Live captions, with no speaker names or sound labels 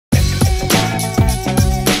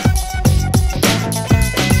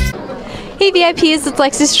Hey VIPs, it's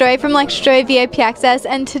Alexis Joy from Alexis Joy VIP Access,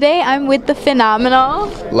 and today I'm with the phenomenal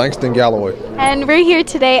Langston Galloway. And we're here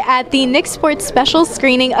today at the NickSports special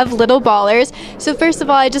screening of Little Ballers. So first of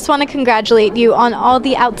all, I just want to congratulate you on all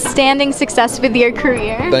the outstanding success with your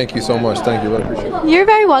career. Thank you so much. Thank you. I appreciate it. You're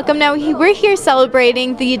very welcome. Now, we're here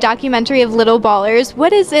celebrating the documentary of Little Ballers.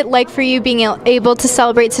 What is it like for you being able to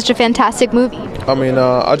celebrate such a fantastic movie? I mean,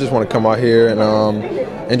 I just want to come out here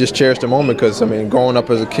and just cherish the moment because, I mean, growing up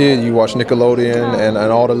as a kid, you watch Nickelodeon and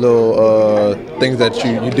all the little things that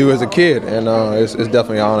you do as a kid, and it's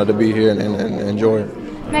definitely an honor to be here and enjoy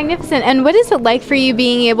it. Magnificent. And what is it like for you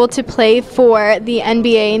being able to play for the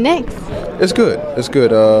NBA Knicks? It's good. It's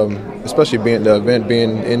good, especially being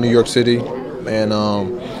in New York City, and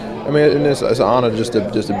I mean, it's an honor just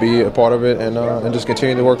to be a part of it and just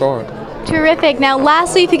continue to work hard. Terrific. Now,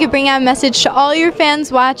 lastly, if you could bring out a message to all your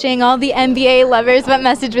fans watching, all the NBA lovers, what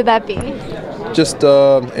message would that be? Just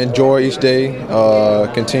enjoy each day,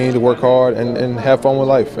 continue to work hard, and have fun with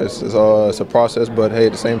life. It's a process, but hey,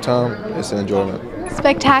 at the same time, it's an enjoyment.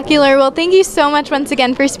 Spectacular. Well, thank you so much once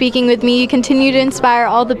again for speaking with me. You continue to inspire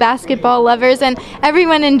all the basketball lovers and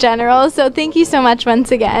everyone in general, so thank you so much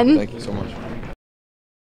once again. Thank you so much.